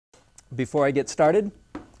Before I get started,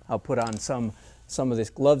 I'll put on some of this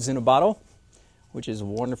gloves in a bottle, which is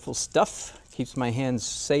wonderful stuff. Keeps my hands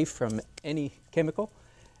safe from any chemical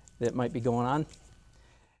that might be going on.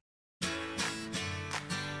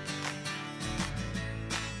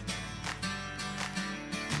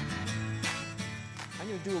 I'm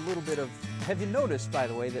going to do a little bit of, have you noticed, by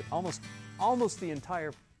the way, that almost the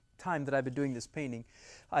entire time that I've been doing this painting,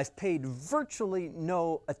 I've paid virtually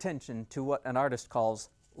no attention to what an artist calls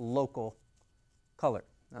local color.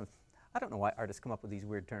 Now, I don't know why artists come up with these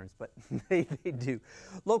weird terms, but they do.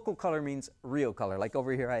 Local color means real color. Like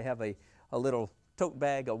over here I have a little tote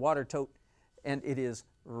bag, a water tote, and it is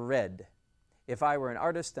red. If I were an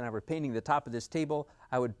artist and I were painting the top of this table,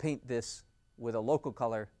 I would paint this with a local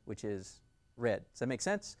color, which is red. Does that make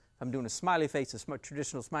sense? If I'm doing a smiley face, a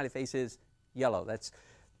traditional smiley face is yellow. That's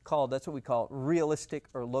what we call realistic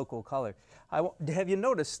or local color. Have you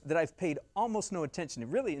noticed that I've paid almost no attention,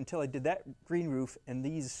 really, until I did that green roof and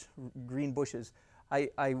these green bushes.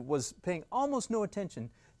 I was paying almost no attention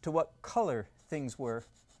to what color things were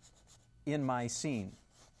in my scene.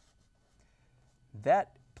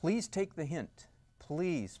 Please take the hint.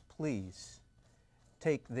 Please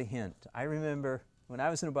take the hint. I remember when I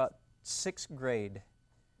was in about 6th grade,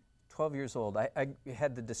 12 years old, I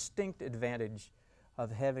had the distinct advantage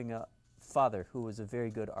of having a father who was a very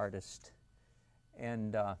good artist.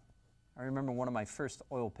 And I remember one of my first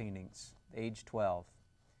oil paintings, age 12.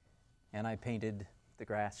 And I painted the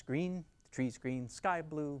grass green, the trees green, sky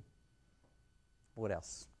blue, what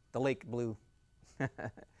else? The lake blue.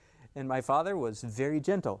 And my father was very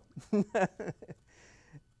gentle.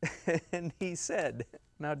 And he said,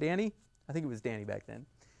 "Now, Danny," I think it was Danny back then,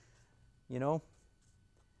 "you know,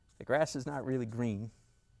 the grass is not really green.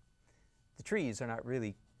 The trees are not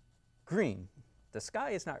really green. The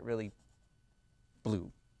sky is not really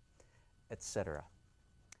blue," etc.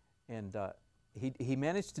 And he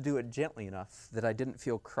managed to do it gently enough that I didn't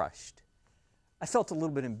feel crushed. I felt a little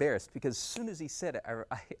bit embarrassed because as soon as he said it,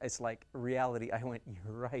 it's like reality. I went,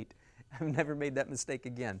 "You're right. I've never made that mistake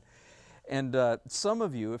again." And some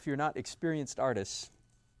of you, if you're not experienced artists,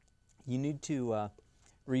 you need to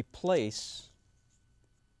replace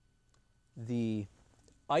the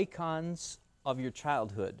icons of your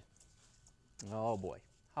childhood. Oh boy,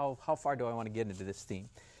 how far do I want to get into this theme,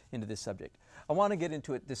 into this subject? I want to get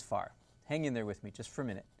into it this far. Hang in there with me just for a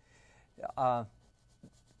minute. How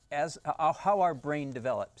our brain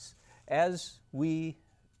develops as we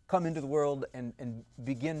come into the world and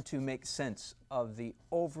begin to make sense of the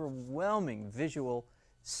overwhelming visual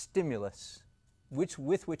stimulus with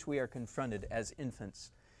which we are confronted as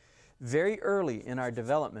infants. Very early in our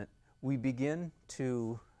development, we begin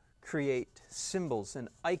to create symbols and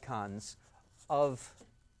icons of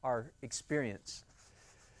our experience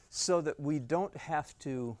so that we don't have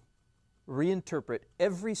to reinterpret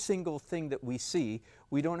every single thing that we see.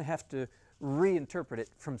 We don't have to reinterpret it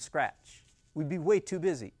from scratch. We'd be way too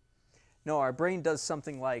busy. No, our brain does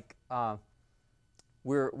something like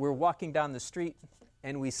we're walking down the street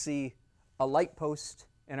and we see a light post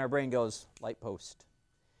and our brain goes, light post.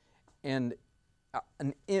 And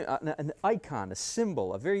an icon, a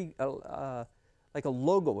symbol, a very like a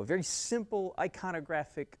logo, a very simple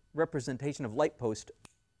iconographic representation of light post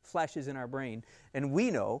flashes in our brain, and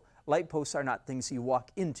we know light posts are not things you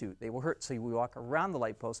walk into. They will hurt, so we walk around the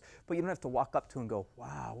light post, but you don't have to walk up to and go,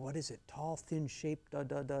 "Wow, what is it? Tall, thin shape,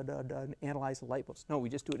 and analyze the light post." No, we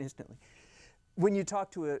just do it instantly. When you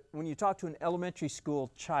talk to an elementary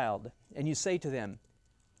school child and you say to them,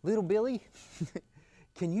 "Little Billy,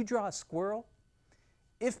 can you draw a squirrel?"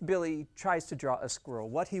 If Billy tries to draw a squirrel,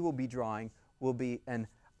 what he will be drawing will be an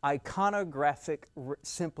iconographic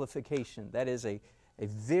simplification. That is a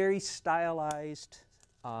very stylized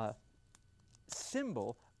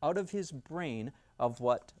symbol out of his brain of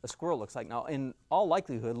what a squirrel looks like. Now, in all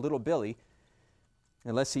likelihood, little Billy,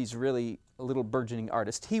 unless he's really a little burgeoning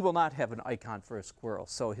artist, he will not have an icon for a squirrel.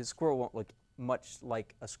 So his squirrel won't look much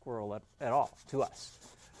like a squirrel at all to us.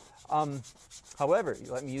 However,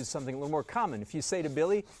 let me use something a little more common. If you say to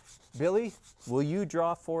Billy, "Billy, will you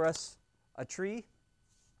draw for us a tree?"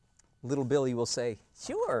 Little Billy will say,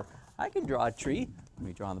 "Sure, I can draw a tree." Let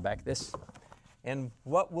me draw on the back of this. And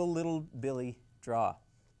what will little Billy draw?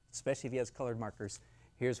 Especially if he has colored markers.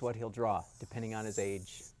 Here's what he'll draw, depending on his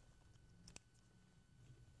age.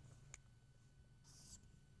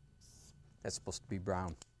 That's supposed to be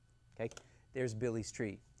brown. Okay? There's Billy's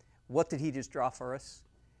tree. What did he just draw for us?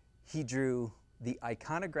 He drew the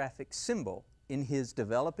iconographic symbol in his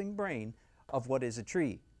developing brain of what is a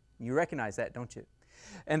tree. You recognize that, don't you?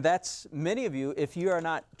 And that's, many of you, if you are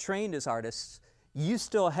not trained as artists, you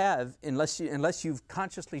still have, unless you've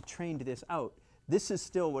consciously trained this out, this is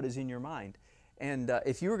still what is in your mind. And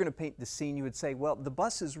if you were going to paint the scene, you would say, well, the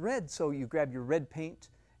bus is red, so you grab your red paint,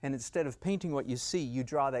 and instead of painting what you see, you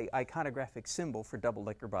draw the iconographic symbol for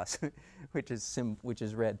double-decker bus, which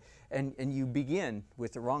is red. And you begin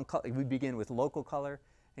with the wrong color. We begin with local color,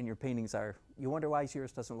 and your paintings are, you wonder why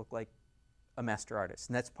yours doesn't look like a master artist.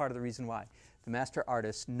 And that's part of the reason why. The master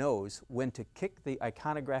artist knows when to kick the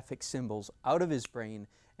iconographic symbols out of his brain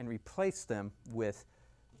and replace them with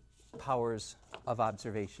powers of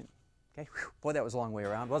observation. Okay? Whew. Boy, that was a long way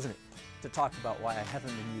around, wasn't it? To talk about why I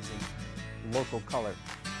haven't been using local color